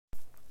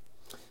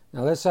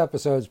Now, this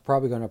episode is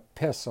probably going to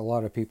piss a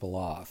lot of people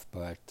off,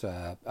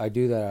 but I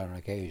do that on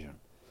occasion.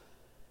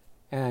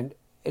 And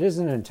it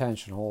isn't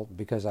intentional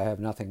because I have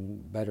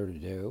nothing better to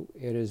do.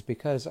 It is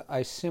because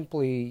I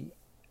simply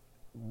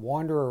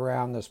wander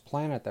around this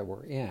planet that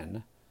we're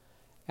in.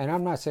 And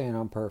I'm not saying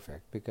I'm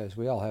perfect because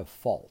we all have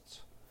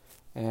faults.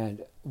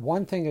 And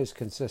one thing is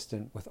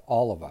consistent with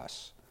all of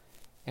us.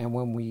 And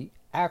when we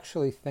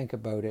actually think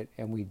about it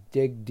and we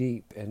dig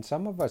deep, and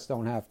some of us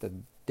don't have to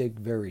dig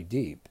very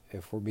deep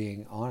if we're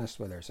being honest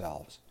with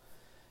ourselves.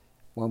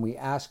 When we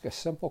ask a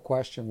simple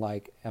question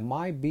like, am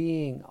I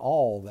being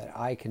all that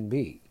I can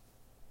be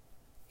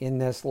in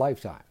this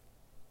lifetime?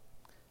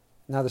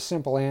 Now, the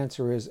simple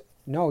answer is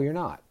no, you're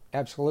not.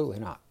 Absolutely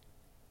not.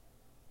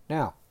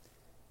 Now,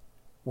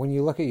 when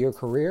you look at your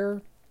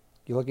career,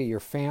 you look at your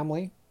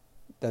family,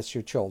 that's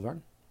your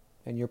children,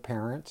 and your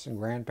parents and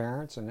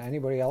grandparents and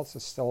anybody else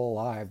that's still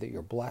alive that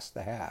you're blessed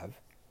to have,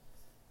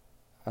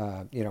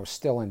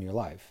 still in your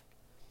life.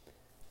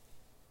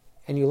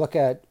 And you look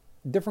at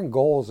different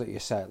goals that you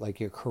set, like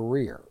your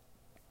career,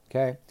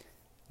 okay?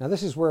 Now,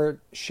 this is where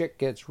shit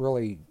gets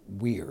really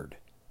weird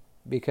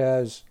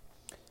because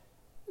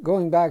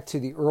going back to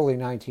the early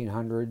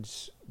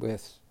 1900s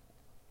with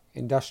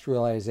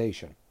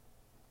industrialization,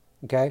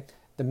 okay,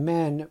 the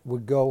men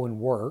would go and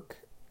work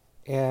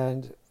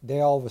and they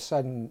all of a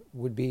sudden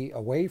would be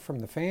away from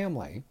the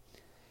family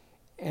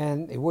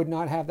and they would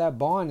not have that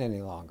bond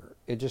any longer.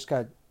 It just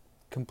got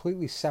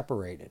completely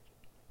separated.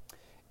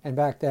 And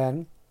back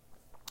then,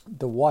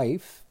 the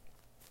wife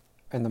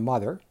and the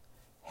mother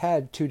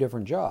had two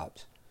different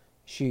jobs.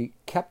 She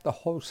kept the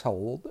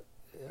household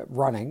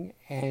running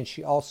and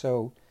she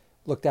also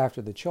looked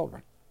after the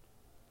children.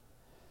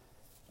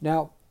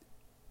 Now,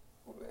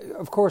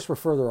 of course, we're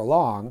further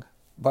along,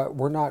 but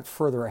we're not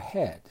further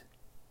ahead.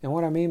 And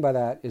what I mean by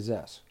that is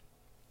this.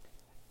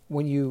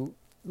 When you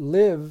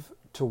live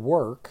to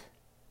work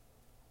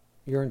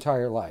your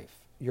entire life,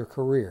 your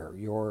career,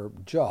 your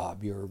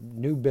job, your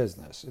new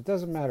business, it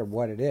doesn't matter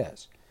what it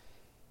is,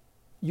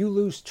 you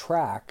lose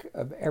track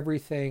of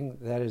everything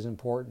that is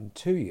important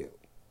to you.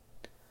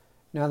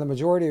 Now, the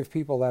majority of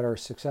people that are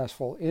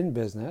successful in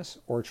business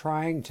or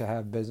trying to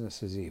have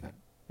businesses even,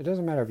 it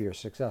doesn't matter if you're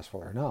successful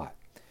or not,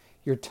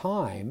 your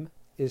time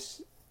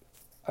is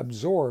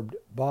absorbed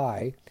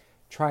by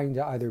trying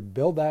to either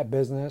build that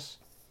business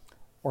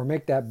or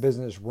make that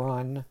business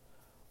run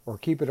or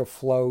keep it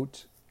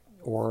afloat,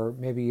 or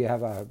maybe you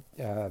have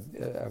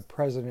a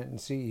president and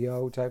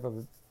CEO type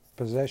of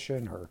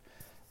position or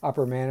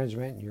upper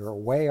management and you're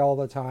away all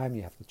the time,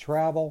 you have to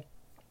travel,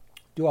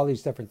 do all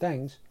these different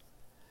things.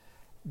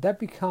 That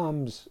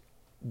becomes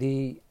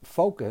the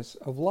focus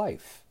of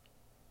life.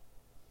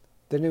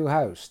 The new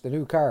house, the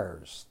new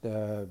cars,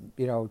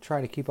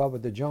 trying to keep up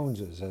with the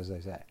Joneses, as they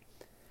say.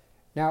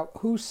 Now,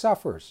 who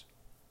suffers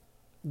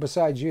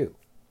besides you?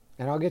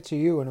 And I'll get to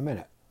you in a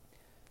minute.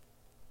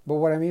 But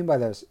what I mean by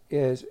this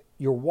is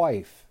your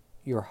wife,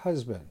 your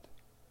husband,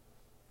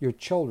 your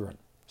children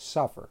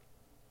suffer.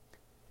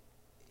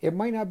 It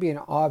might not be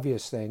an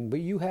obvious thing, but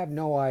you have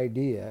no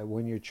idea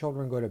when your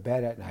children go to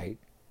bed at night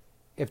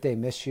if they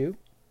miss you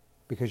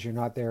because you're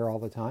not there all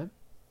the time,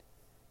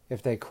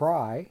 if they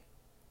cry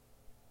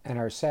and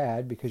are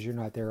sad because you're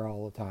not there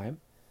all the time,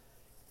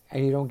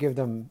 and you don't give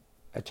them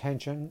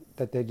attention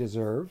that they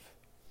deserve,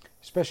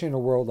 especially in a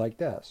world like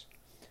this.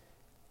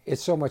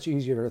 It's so much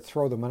easier to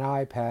throw them an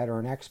iPad or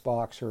an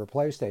Xbox or a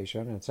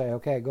PlayStation and say,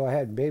 okay, go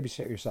ahead and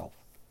babysit yourself.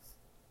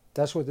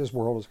 That's what this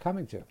world is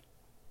coming to.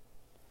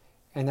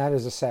 And that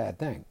is a sad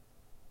thing.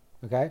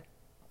 Okay?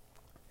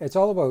 It's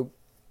all about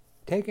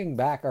taking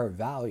back our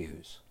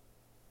values.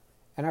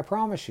 And I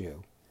promise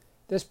you,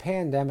 this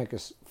pandemic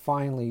is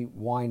finally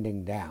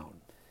winding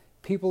down.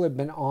 People have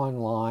been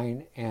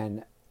online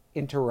and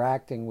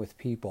interacting with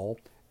people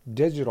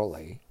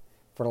digitally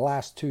for the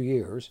last 2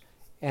 years,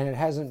 and it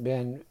hasn't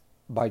been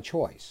by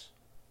choice.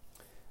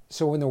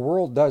 So when the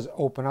world does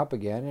open up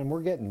again, and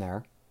we're getting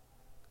there,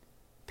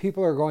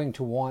 people are going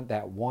to want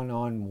that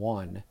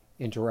one-on-one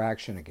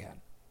interaction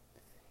again.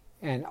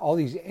 And all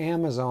these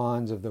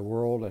Amazons of the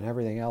world and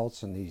everything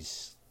else and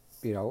these,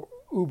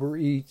 Uber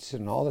Eats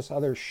and all this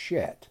other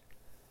shit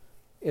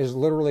is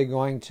literally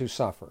going to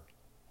suffer.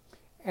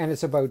 And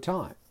it's about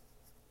time.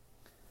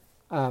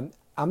 I'm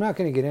not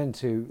going to get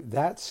into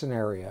that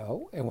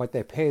scenario and what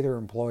they pay their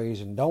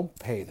employees and don't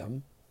pay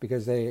them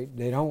because they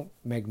don't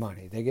make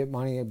money. They get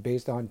money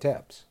based on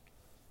tips.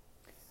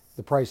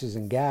 The prices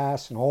in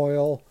gas and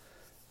oil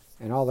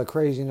and all the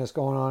craziness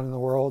going on in the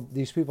world,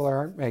 these people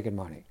aren't making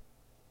money.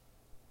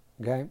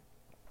 Okay?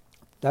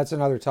 That's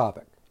another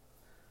topic.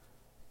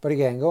 But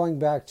again, going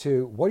back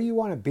to what do you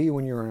want to be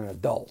when you're an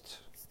adult?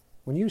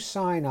 When you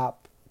sign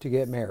up to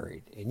get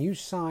married and you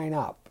sign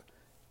up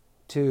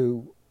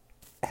to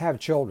have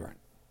children,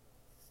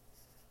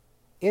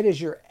 it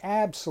is your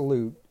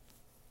absolute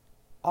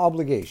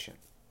obligation.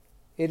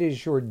 It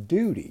is your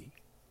duty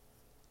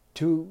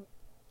to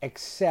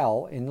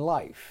excel in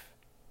life.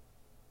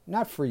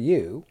 Not for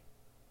you.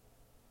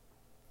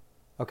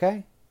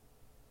 Okay?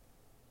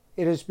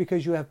 It is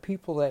because you have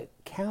people that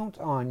count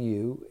on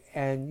you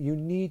and you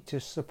need to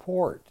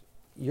support.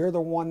 You're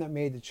the one that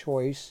made the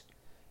choice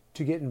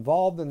to get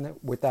involved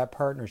with that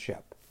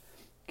partnership.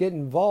 Get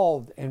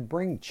involved and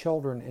bring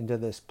children into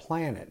this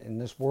planet, in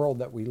this world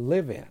that we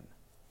live in.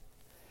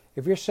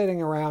 If you're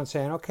sitting around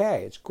saying,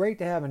 okay, it's great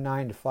to have a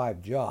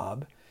 9-to-5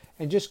 job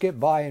and just get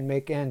by and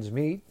make ends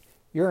meet,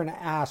 you're an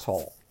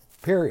asshole,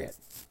 period.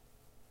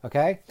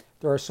 Okay?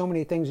 There are so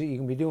many things that you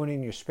can be doing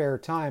in your spare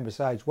time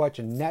besides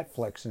watching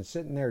Netflix and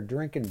sitting there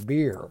drinking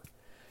beer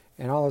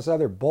and all this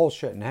other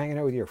bullshit and hanging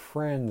out with your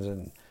friends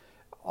and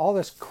all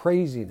this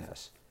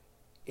craziness.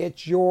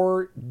 It's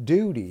your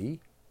duty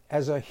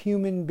as a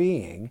human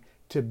being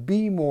to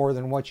be more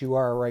than what you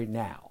are right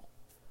now.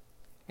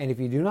 And if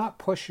you do not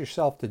push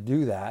yourself to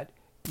do that,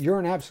 you're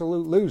an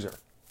absolute loser.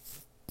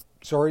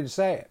 Sorry to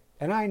say it.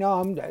 And I know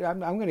I'm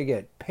going to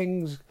get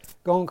pings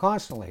going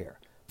constantly here.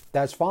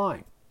 That's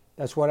fine.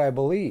 That's what I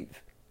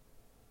believe.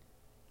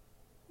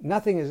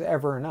 Nothing is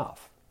ever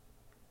enough.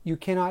 You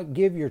cannot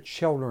give your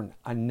children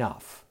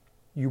enough.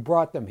 You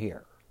brought them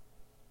here.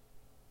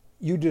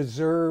 You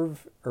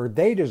deserve, or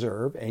they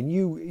deserve, and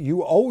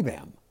you owe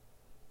them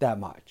that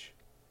much.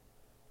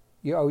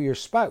 You owe your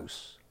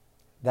spouse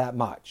that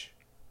much.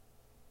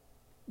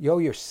 You owe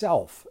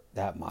yourself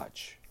that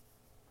much.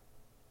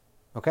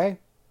 Okay?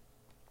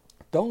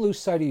 Don't lose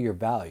sight of your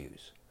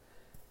values.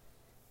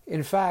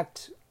 In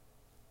fact,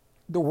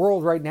 the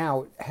world right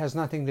now has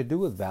nothing to do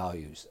with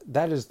values.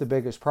 That is the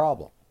biggest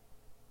problem.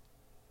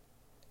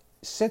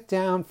 Sit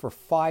down for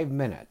 5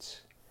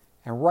 minutes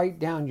and write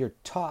down your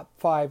top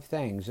 5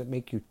 things that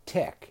make you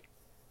tick,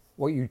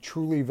 what you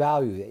truly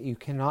value, that you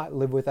cannot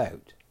live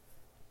without.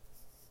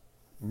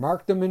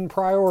 Mark them in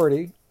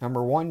priority,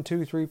 number 1,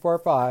 2, 3, 4,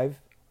 5.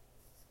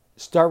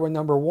 Start with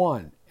number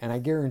 1, and I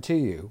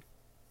guarantee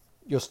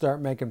you'll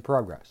start making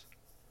progress.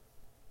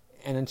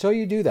 And until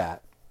you do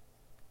that,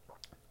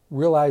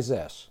 realize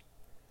this.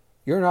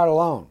 You're not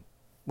alone.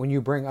 When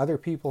you bring other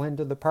people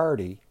into the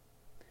party,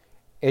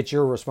 it's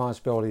your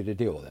responsibility to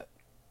deal with it.